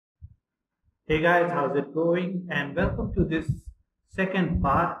Hey guys, how's it going? And welcome to this second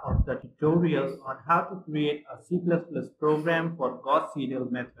part of the tutorial on how to create a C++ program for GAUSS SEIDEL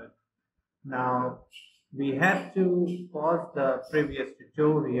method. Now, we had to pause the previous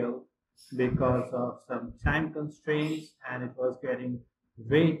tutorial because of some time constraints and it was getting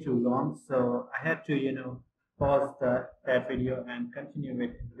way too long. So I had to, pause that video and continue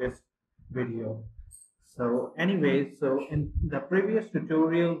it in this video. So anyways, so in the previous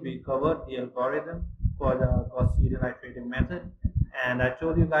tutorial, we covered the algorithm for the Gauss-Seidel iterative method. And I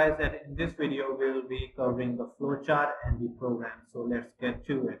told you guys that in this video, we'll be covering the flowchart and the program. So let's get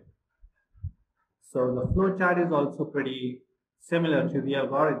to it. So the flowchart is also pretty similar to the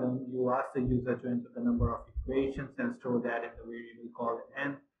algorithm. You ask the user to enter the number of equations and store that in the variable called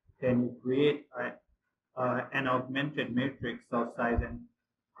n. Then you create an augmented matrix of size n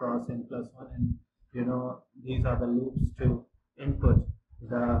cross n plus 1, and these are the loops to input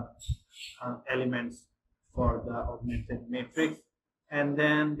the elements for the augmented matrix. And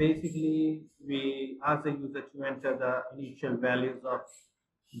then basically we ask the user to enter the initial values of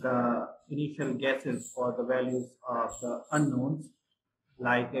the initial guesses for the values of the unknowns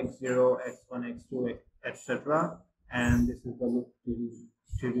like x0, x1, x2, etc. And this is the loop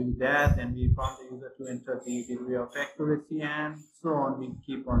to do that. And we prompt the user to enter the degree of accuracy and so on. We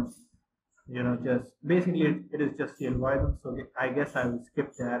keep on, just basically it is just the algorithm. So I guess I will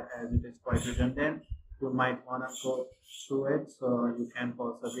skip that as it is quite redundant. You might want to go through it, so you can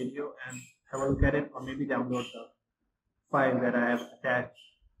pause the video and have a look at it, or maybe download the file that I have attached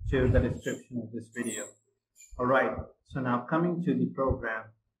to the description of this video. Alright, so now coming to the program.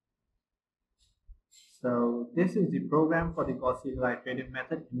 So this is the program for the Gauss-Seidel iterative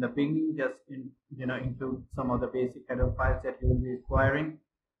method. In the beginning, just include some of the basic header files that you will be requiring.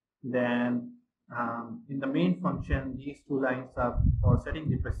 Then in the main function, these two lines are for setting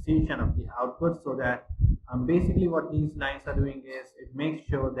the precision of the output, so that basically what these lines are doing is it makes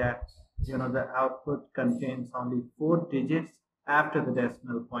sure that the output contains only 4 digits after the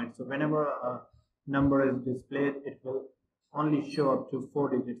decimal point. So whenever a number is displayed, it will only show up to 4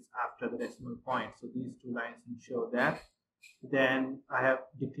 digits after the decimal point. So these two lines ensure that. Then I have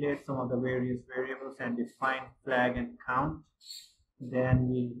declared some of the various variables and defined flag and count. Then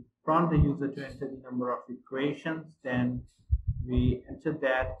we prompt the user to enter the number of equations. Then we enter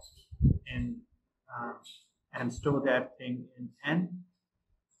that in and store that thing in n.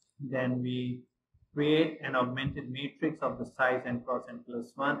 Then we create an augmented matrix of the size n cross n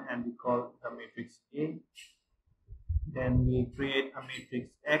plus 1, and we call the matrix A. Then we create a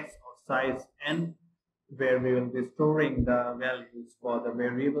matrix X of size n, where we will be storing the values for the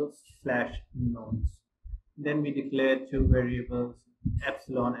variables /knowns. Then we declare two variables,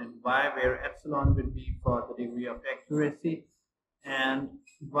 epsilon and y, where epsilon would be for the degree of accuracy, and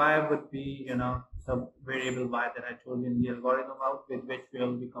y would be, the variable y that I told you in the algorithm about, with which we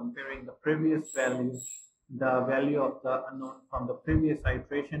will be comparing the previous value, the value of the unknown from the previous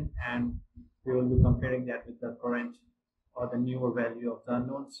iteration, and we will be comparing that with the current or the newer value of the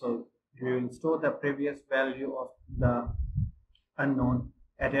unknown. So we will store the previous value of the unknown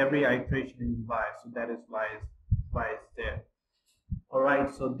at every iteration in y. So that is y is there.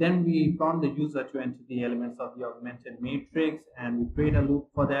 Alright, so then we prompt the user to enter the elements of the augmented matrix, and we create a loop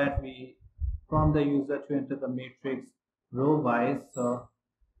for that. We prompt the user to enter the matrix row-wise. So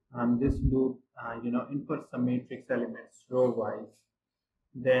this loop, inputs the matrix elements row-wise.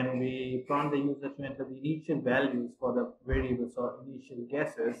 Then we prompt the user to enter the initial values for the variables or initial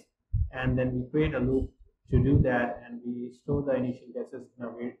guesses, and then we create a loop to do that, and we store the initial guesses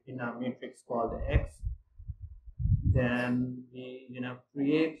in a matrix called X. Then we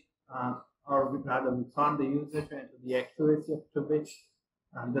create or rather we prompt the user to enter the accuracy up to which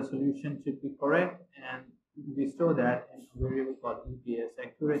the solution should be correct, and we store that in a variable called EPS.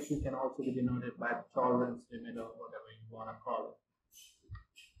 Accuracy can also be denoted by the tolerance limit or whatever you want to call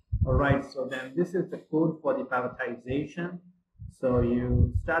it. Alright, so then this is the code for the privatization. So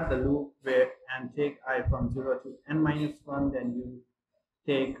you start the loop and take I from 0 to n minus 1, then you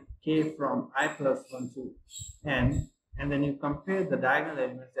take k from I plus 1 to n, and then you compare the diagonal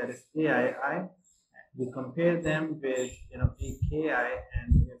elements, that is ai. You compare them with aki,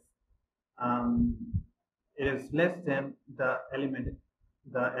 and if it is less than the element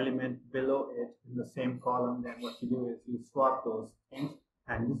below it in the same column, then what you do is you swap those things,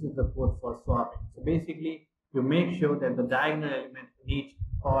 and this is the code for swapping. So basically you make sure that the diagonal element in each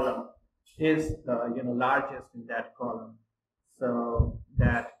column is the largest in that column, so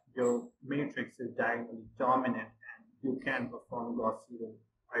that your matrix is diagonally dominant and you can perform Gauss-Seidel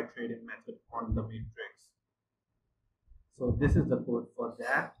iterative method on the matrix. So this is the code for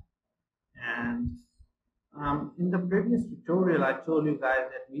that. And in the previous tutorial, I told you guys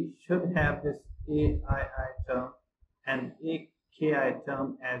that we should have this AII term and AKI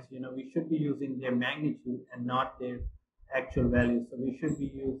term as, we should be using their magnitude and not their actual value. So we should be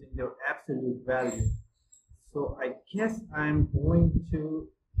using their absolute value. So I guess I'm going to,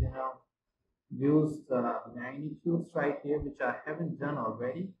 use the magnitudes right here, which I haven't done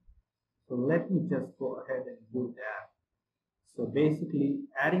already. So let me just go ahead and do that. So basically,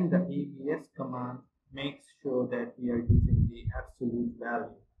 adding the ABS command makes sure that we are using the absolute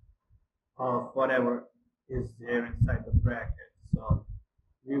value of whatever is there inside the bracket. So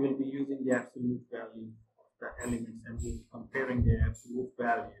we will be using the absolute value of the elements and we'll be comparing their absolute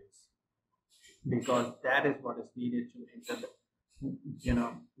values, because that is what is needed to enter the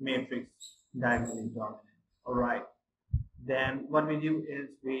matrix diagonally dominant. All right. Then what we do is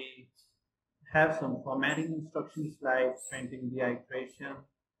we have some formatting instructions like printing the iteration,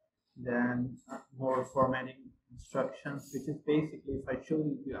 then more formatting instructions, which is basically, if I show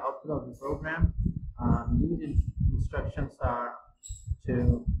you the output of the program, these instructions are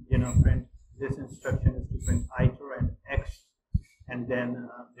to print. This instruction is to print iter and x, and then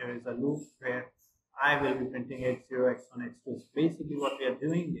there is a loop where I will be printing x0, x1, x2. So basically what we are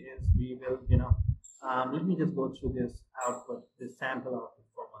doing is we will, let me just go through this output, this sample output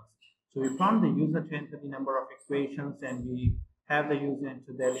for once. So we prompt the user to enter the number of equations, and we have the user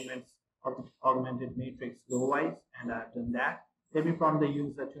enter the elements of the augmented matrix row-wise, and I've done that. Then we prompt the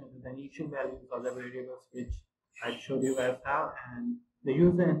user to enter the initial values of the variables, which I showed you guys how, and the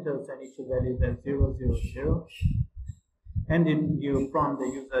user enters the initial values as 0, 0, 0, and then you prompt the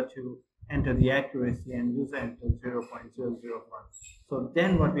user to enter the accuracy, and user enters 0.001. So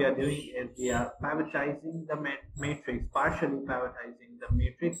then what we are doing is we are pivotizing the matrix, partially pivotizing the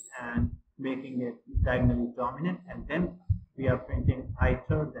matrix and making it diagonally dominant, and then we are printing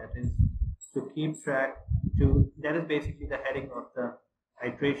iter, that is to keep track to, that is basically the heading of the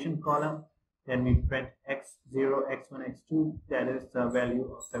iteration column. Then we print x0, x1, x2, that is the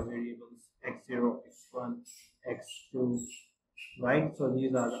value of the variables x0, x1, x2, right? So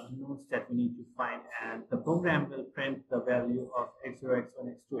these are the unknowns that we need to find, and the program will print the value of x0,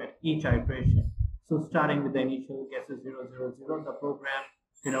 x1, x2 at each iteration. So starting with the initial guesses 0, 0, 0, the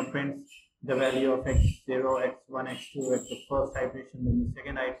program prints the value of x0, x1, x2 at the first iteration, then the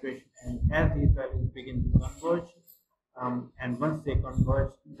second iteration, and as these values begin to converge, and once they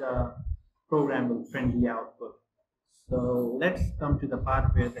converge, the program will print the output. So let's come to the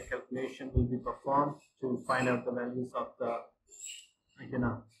part where the calculation will be performed to find out the values of the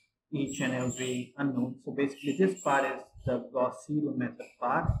each and every unknown. So basically this part is the GAUSS method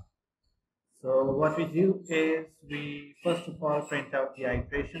part. So what we do is we first of all print out the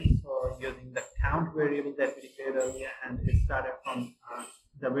iteration. So using the count variable that we declared earlier, and it started from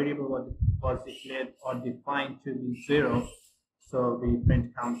the variable was declared or defined to be 0. So we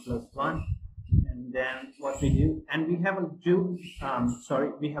print count plus 1. And then what we do, and we have a do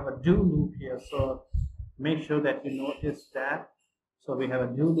loop here. So make sure that you notice that. So we have a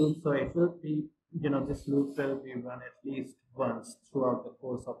do loop. So it will be, this loop will be run at least once throughout the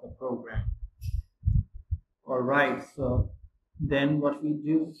course of the program. All right. So then what we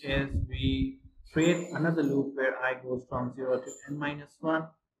do is we create another loop where I goes from 0 to n minus 1,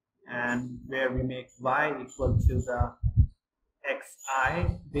 and where we make y equal to the xi.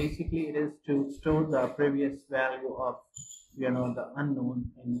 Basically it is to store the previous value of the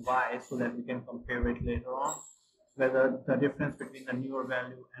unknown in y, so that we can compare it later on, whether the difference between the newer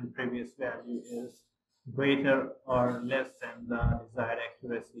value and previous value is greater or less than the desired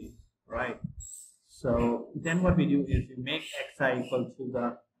accuracy, right? So then what we do is we make xi equal to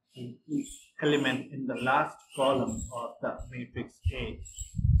the element in the last column of the matrix A.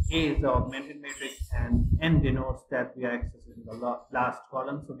 A is the augmented matrix, and n denotes that we are accessing the last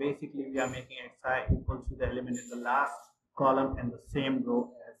column. So basically we are making xi equal to the element in the last column and the same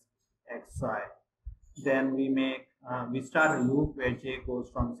row as xi. Then we start a loop where j goes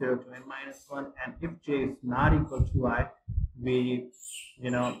from 0 to n minus 1, and if j is not equal to I, we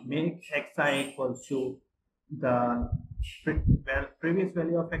make xi equal to the previous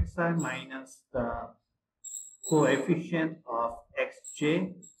value of xi minus the coefficient of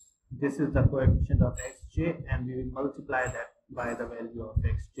xj. This is the coefficient of xj, and we will multiply that by the value of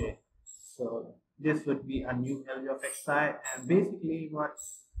xj. So this would be a new value of xi, and basically what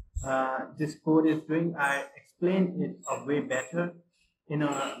this code is doing, I explained it a way better, in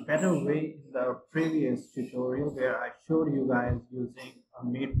a better way in the previous tutorial, where I showed you guys using a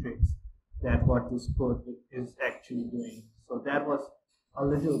matrix that what this code is actually doing. So that was a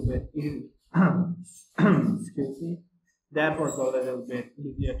little bit easy. Excuse me. That was a little bit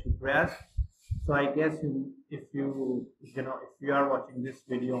easier to grasp. So I guess if you are watching this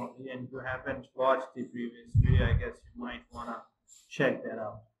video only and you haven't watched the previous video, I guess you might wanna check that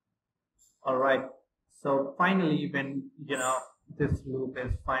out. All right. So finally, when this loop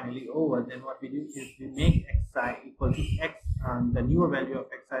is finally over, then what we do is we make xi equal to x, the newer value of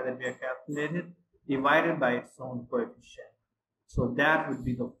xi that we have calculated, divided by its own coefficient. So that would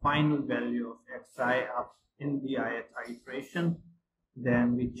be the final value of xi up in the ith iteration.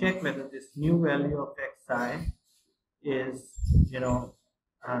 Then we check whether this new value of xi is,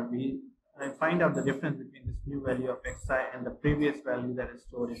 we find out the difference between this new value of xi and the previous value that is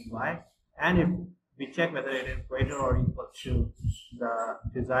stored in y. And if we check whether it is greater or equal to the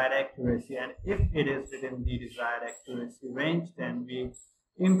desired accuracy, and if it is within the desired accuracy range, then we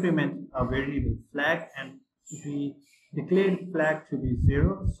implement a variable flag and we declare flag to be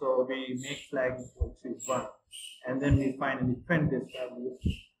 0, so we make flag equal to 1, and then we finally print this value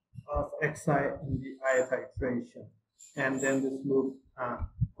of xi in the ith iteration, and then this loop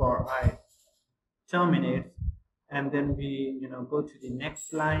for I terminates, and then we go to the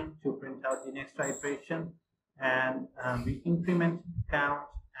next line to print out the next iteration, and we increment count,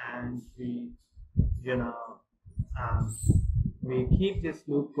 and we keep this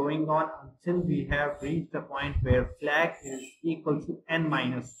loop going on until we have reached a point where flag is equal to n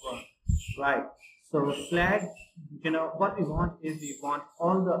minus 1, right? So flag, what we want is we want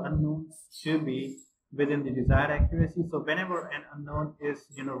all the unknowns to be within the desired accuracy. So whenever an unknown is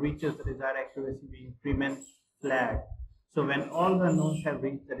reaches the desired accuracy, we increment flag. So when all the unknowns have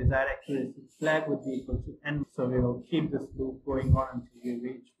reached the desired accuracy, flag would be equal to n. So we will keep this loop going on until we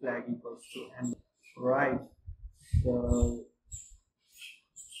reach flag equals to n. Right. So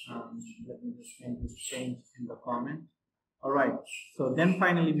let me just make this change in the comment. All right. So then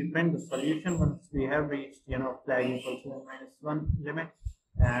finally we print the solution once we have reached flag equal to n minus 1 limit,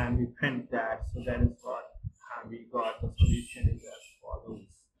 and we print that. So that is what we got. The solution is as follows.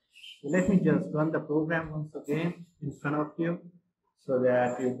 So let me just run the program once again in front of you, so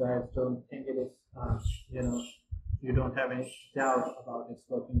that you guys don't think it is, you don't have any doubt about it's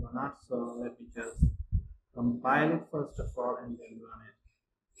working or not. So let me just compile it first of all and then run it.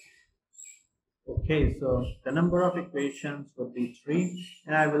 Okay, so the number of equations would be 3,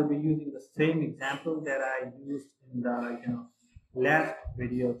 and I will be using the same example that I used in the last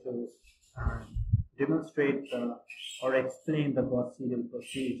video to demonstrate or explain the Gauss-Seidel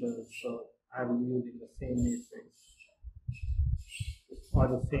procedure. So I will be using the same matrix or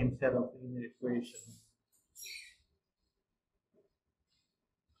the same set of linear equations.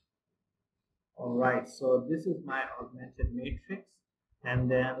 All right, so this is my augmented matrix, and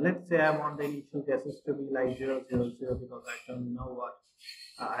then let's say I want the initial guesses to be like 0, 0, 0, because I don't know what,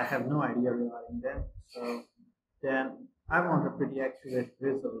 I have no idea regarding them. So then I want a pretty accurate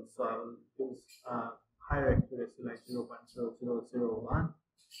result, so I will use higher accuracy like 0.0001.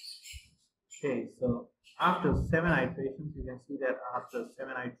 Okay, so after 7 iterations, you can see that after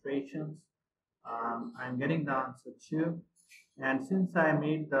 7 iterations, I'm getting the answer 2. And since I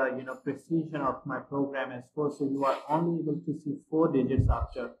made the precision of my program as 4, so you are only able to see 4 digits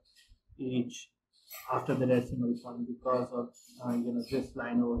after the decimal point, because of this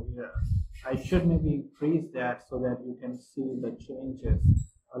line over here. I should maybe increase that so that you can see the changes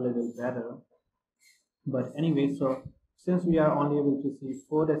a little better. But anyway, so since we are only able to see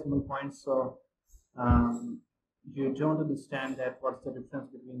 4 decimal points, so you don't understand that what's the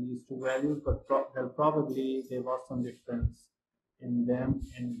difference between these two values, but probably there was some difference in them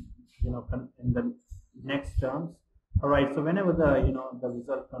in the next terms. All right, so whenever the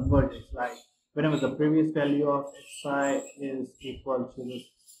result converges, like whenever the previous value of xi is equal to this,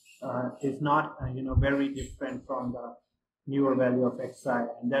 is not very different from the newer value of xi,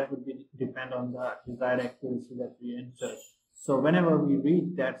 and that would depend on the desired accuracy that we enter. So whenever we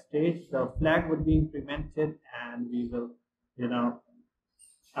reach that stage, the flag would be incremented, and we will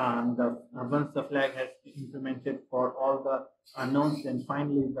once the flag has been implemented for all the unknowns, then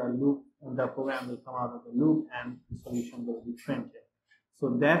finally the program will come out of the loop and the solution will be printed.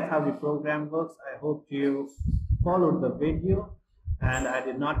 So that's how the program works. I hope you followed the video and I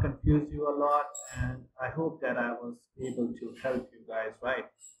did not confuse you a lot, and I hope that I was able to help you guys, right?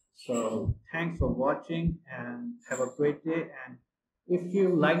 So thanks for watching and have a great day. And if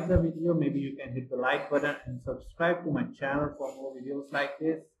you like the video, maybe you can hit the like button and subscribe to my channel for more videos like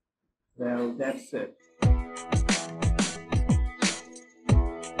this. Well, that's it.